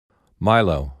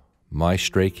Milo, my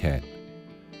stray cat,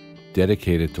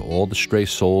 dedicated to all the stray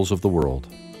souls of the world.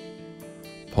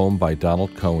 Poem by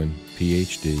Donald Cohen,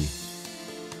 Ph.D.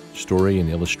 Story and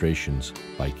illustrations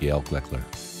by Gayle Gleckler.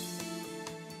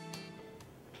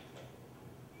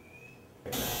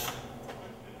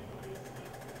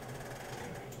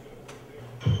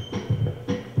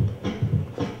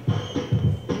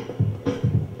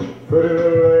 Pretty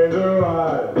little angel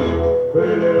eyes,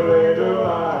 pretty little angel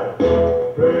eyes,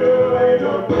 pretty little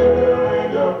angel, pretty little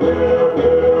angel, pretty little,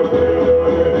 pretty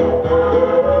little,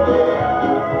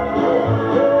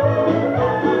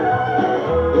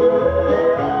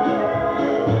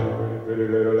 pretty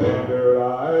little angel. Pretty little angel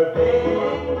eyes.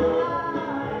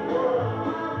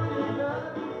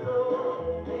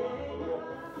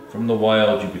 From the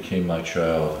wild you became my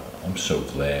child. I'm so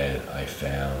glad I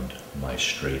found my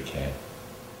stray cat.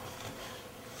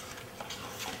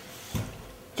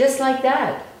 Just like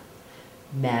that.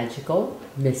 Magical,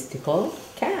 mystical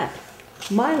cat.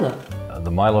 Milo. The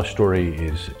Milo story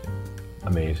is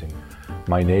amazing.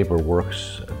 My neighbor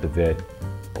works at the vet.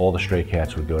 All the stray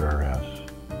cats would go to her house.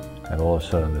 And all of a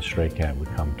sudden the stray cat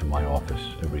would come to my office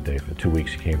every day. For 2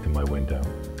 weeks he came to my window.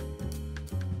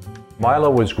 Milo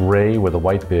was gray with a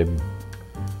white bib,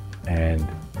 and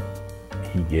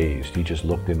he gazed. He just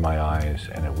looked in my eyes,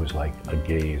 and it was like a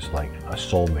gaze, like a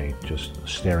soulmate just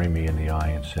staring me in the eye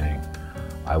and saying,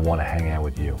 I want to hang out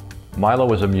with you. Milo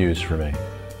was a muse for me.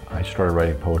 I started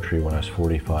writing poetry when I was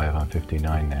 45. I'm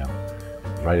 59 now.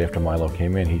 Right after Milo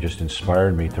came in, he just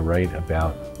inspired me to write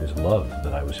about this love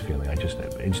that I was feeling. I just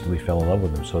instantly fell in love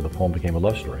with him, so the poem became a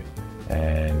love story.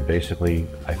 And basically,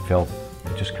 I felt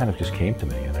it just kind of just came to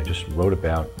me, and I just wrote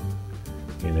about,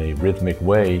 in a rhythmic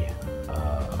way,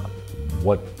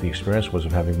 what the experience was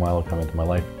of having Milo come into my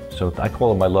life. So I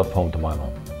call it my love poem to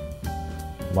Milo.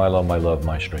 Milo, my love,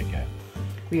 my stray cat.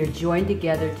 We are joined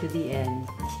together to the end.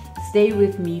 Stay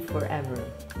with me forever.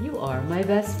 You are my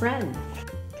best friend.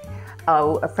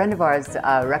 Oh, a friend of ours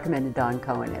recommended Don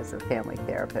Cohen as a family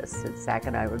therapist, and Zach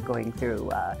and I were going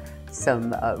through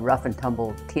some rough and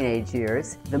tumble teenage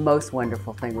years. The most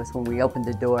wonderful thing was when we opened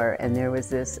the door and there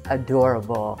was this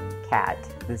adorable cat,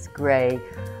 this gray,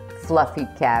 fluffy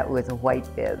cat with a white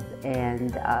bib.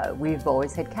 And we've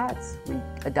always had cats. We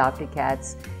adopted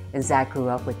cats, and Zach grew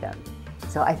up with them.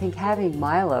 So I think having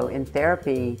Milo in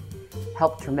therapy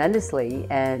helped tremendously,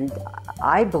 and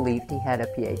I believed he had a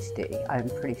Ph.D. I'm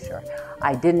pretty sure.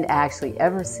 I didn't actually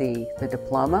ever see the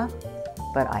diploma,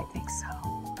 but I think so.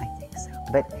 I think so.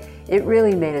 But it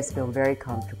really made us feel very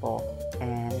comfortable,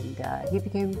 and he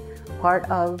became part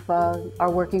of our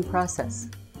working process.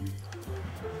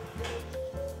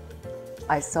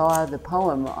 I saw the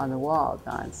poem on the wall,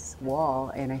 Don's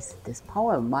wall, and I said, this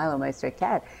poem, Milo, my stray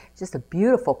cat, just a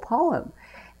beautiful poem.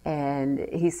 And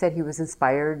he said he was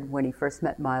inspired when he first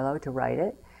met Milo to write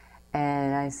it.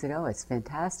 And I said, oh, it's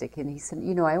fantastic. And he said,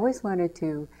 you know, I always wanted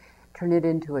to turn it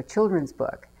into a children's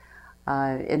book.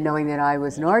 And knowing that I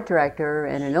was an art director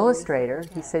and an illustrator,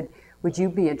 he said, would you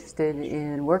be interested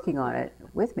in working on it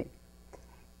with me?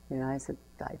 And I said,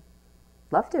 I'd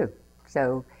love to.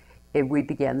 So we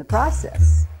began the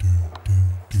process.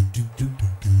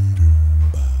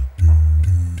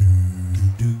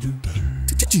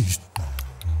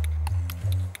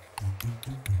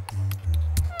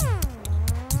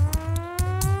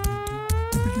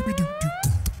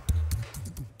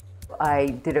 I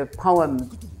did a poem,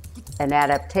 an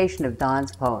adaptation of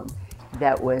Don's poem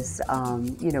that was,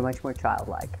 you know, much more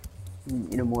childlike,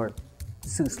 you know, more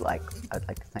Seuss-like, I'd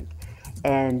like to think.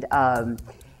 And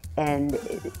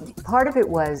part of it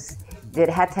was that it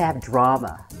had to have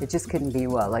drama. It just couldn't be,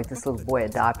 well, like this little boy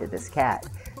adopted this cat.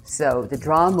 So the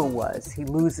drama was he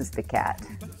loses the cat.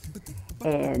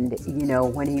 And, you know,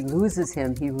 when he loses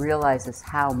him, he realizes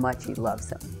how much he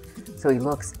loves him. So he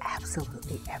looks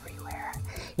absolutely everywhere.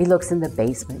 He looks in the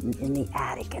basement and in the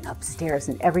attic and upstairs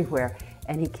and everywhere,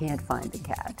 and he can't find the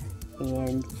cat.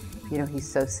 And, you know, he's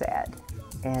so sad.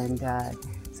 And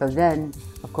so then,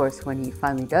 of course, when he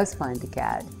finally does find the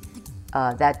cat,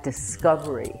 that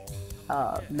discovery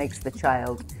makes the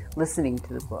child listening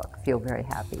to the book feel very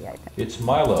happy, I think. It's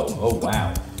Milo. Oh,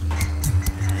 wow.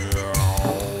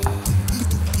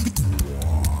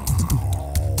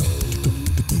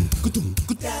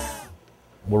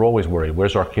 We're always worried.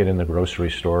 Where's our kid in the grocery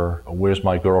store? Where's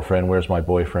my girlfriend? Where's my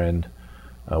boyfriend?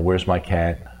 Where's my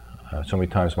cat? So many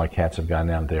times my cats have gone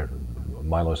down there.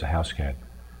 Milo's a house cat.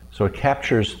 So it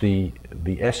captures the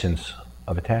essence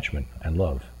of attachment and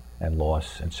love and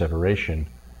loss and separation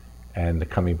and the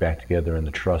coming back together and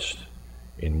the trust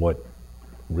in what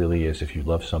really is if you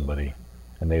love somebody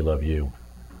and they love you.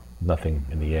 Nothing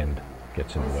in the end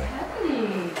gets in the way. What's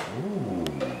happening? Ooh.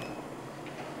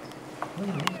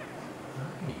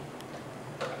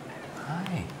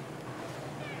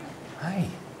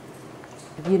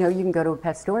 you know, you can go to a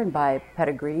pet store and buy a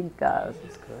pedigreed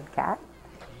cat,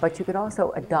 but you could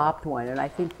also adopt one. And I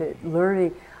think that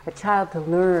learning a child to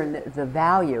learn the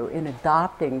value in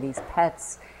adopting these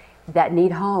pets that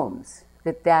need homes,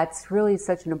 that's really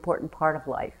such an important part of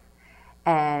life.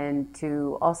 And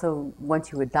to also,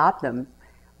 once you adopt them,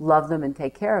 love them and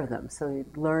take care of them. So you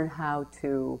learn how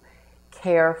to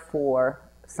care for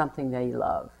something they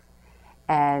love.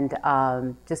 And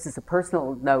just as a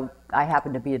personal note, I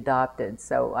happen to be adopted,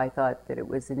 so I thought that it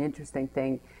was an interesting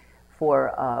thing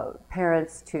for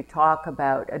parents to talk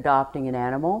about adopting an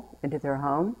animal into their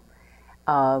home,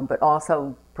 but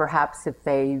also perhaps if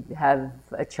they have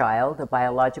a child, a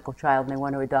biological child, and they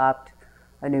want to adopt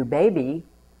a new baby,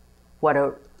 what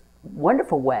a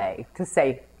wonderful way to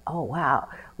say, oh wow,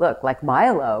 look, like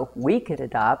Milo, we could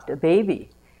adopt a baby.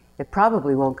 It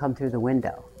probably won't come through the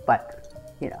window, but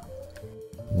you know.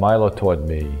 Milo taught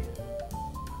me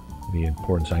the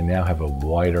importance. I now have a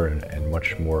wider and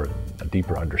much more, a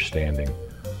deeper understanding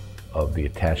of the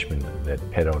attachment that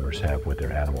pet owners have with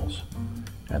their animals.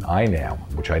 And I now,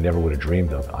 which I never would have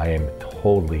dreamed of, I am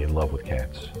totally in love with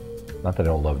cats. Not that I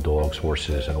don't love dogs,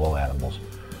 horses, and all animals,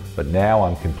 but now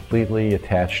I'm completely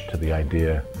attached to the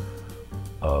idea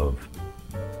of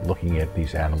looking at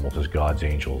these animals as God's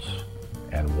angels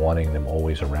and wanting them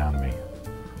always around me.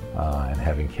 And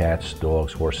having cats,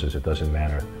 dogs, horses, it doesn't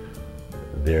matter.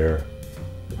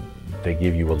 They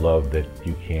give you a love that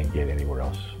you can't get anywhere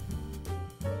else.